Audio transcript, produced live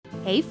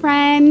Hey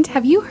friend,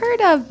 have you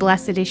heard of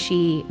Blessed Is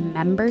She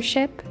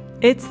membership?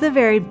 It's the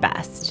very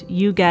best.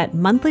 You get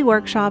monthly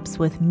workshops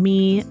with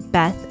me,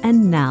 Beth,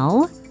 and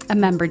Nell. A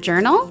member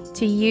journal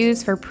to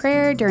use for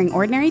prayer during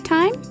ordinary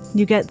time.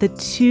 You get the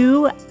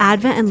 2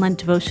 Advent and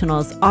Lent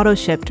devotionals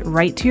auto-shipped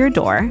right to your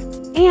door.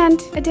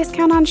 And a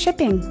discount on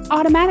shipping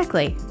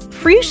automatically.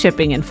 Free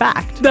shipping, in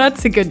fact.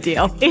 That's a good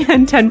deal.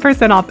 And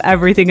 10% off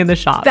everything in the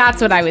shop. That's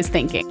what I was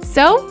thinking.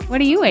 So, what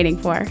are you waiting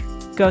for?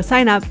 Go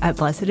sign up at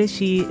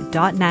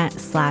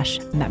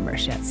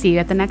blessedisshe.net/membership. See you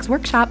at the next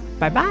workshop.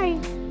 Bye-bye.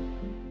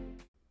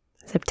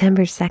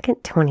 September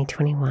 2nd,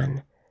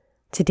 2021.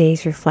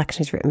 Today's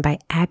reflection is written by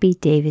Abby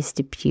Davis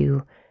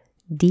Depew.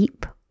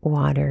 Deep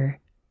water.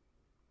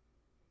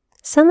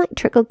 Sunlight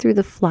trickled through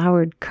the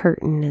flowered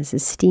curtain as the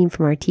steam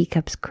from our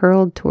teacups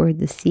curled toward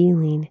the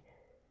ceiling.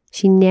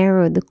 She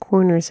narrowed the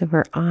corners of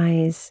her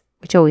eyes,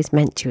 which always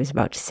meant she was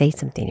about to say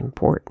something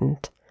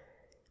important.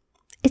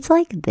 It's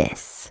like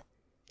this,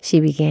 she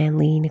began,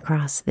 leaning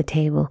across the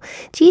table.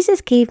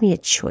 Jesus gave me a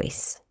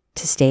choice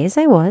to stay as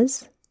I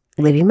was,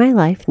 living my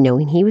life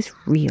knowing he was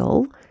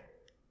real,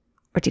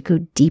 or to go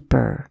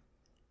deeper,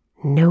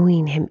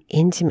 knowing him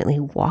intimately,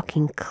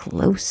 walking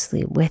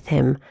closely with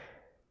him.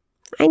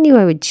 I knew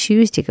I would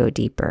choose to go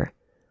deeper,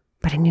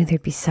 but I knew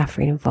there'd be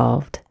suffering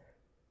involved.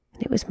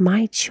 And it was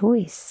my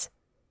choice.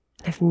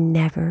 And I've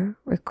never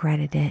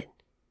regretted it.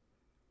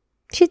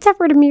 She'd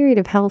suffered a myriad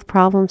of health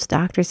problems.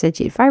 Doctors said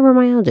she had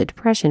fibromyalgia,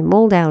 depression,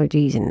 mold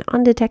allergies, an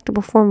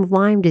undetectable form of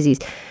Lyme disease,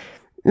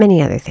 many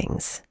other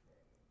things.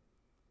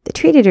 They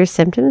treated her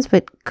symptoms,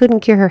 but couldn't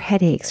cure her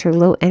headaches, her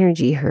low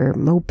energy, her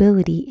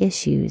mobility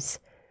issues.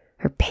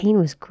 Her pain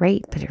was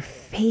great, but her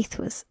faith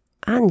was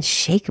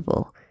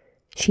unshakable.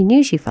 She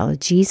knew she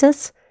followed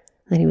Jesus,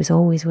 and that he was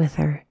always with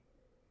her.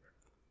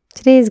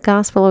 Today's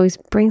gospel always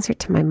brings her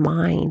to my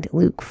mind.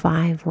 Luke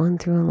 5, 1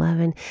 through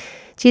 11.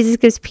 Jesus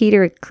gives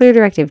Peter a clear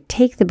directive: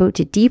 take the boat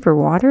to deeper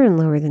water and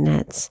lower the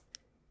nets.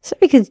 It's not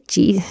because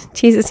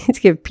Jesus needs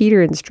to give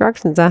Peter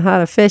instructions on how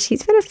to fish.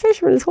 He's been a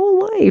fisherman his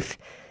whole life.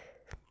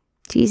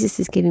 Jesus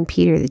is giving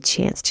Peter the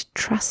chance to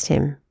trust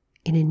him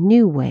in a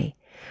new way,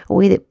 a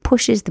way that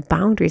pushes the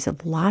boundaries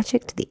of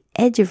logic to the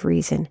edge of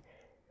reason.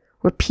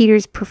 Where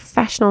Peter's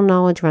professional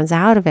knowledge runs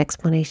out of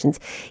explanations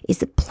is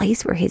the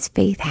place where his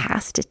faith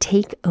has to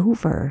take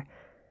over.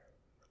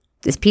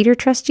 Does Peter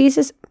trust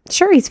Jesus?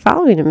 Sure, he's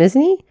following him,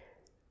 isn't he?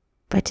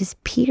 But does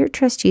Peter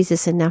trust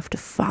Jesus enough to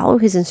follow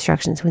his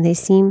instructions when they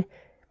seem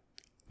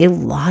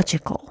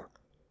illogical?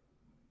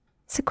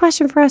 It's a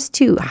question for us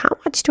too. How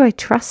much do I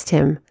trust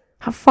him?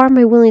 How far am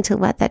I willing to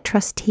let that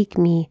trust take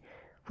me?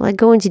 Will I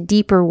go into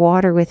deeper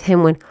water with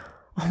him when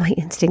all my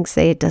instincts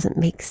say it doesn't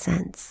make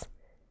sense?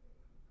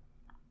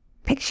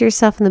 Picture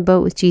yourself in the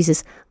boat with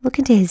Jesus. Look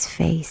into his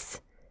face.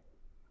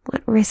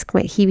 What risk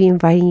might he be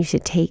inviting you to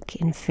take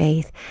in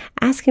faith?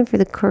 Ask him for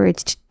the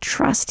courage to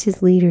trust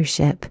his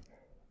leadership.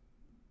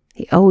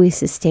 He always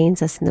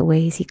sustains us in the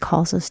ways he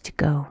calls us to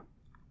go.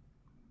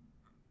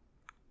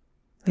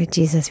 Lord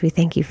Jesus, we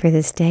thank you for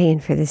this day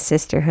and for this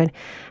sisterhood.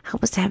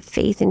 Help us to have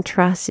faith and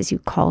trust as you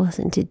call us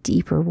into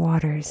deeper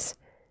waters.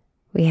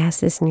 We ask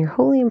this in your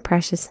holy and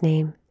precious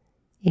name.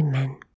 Amen.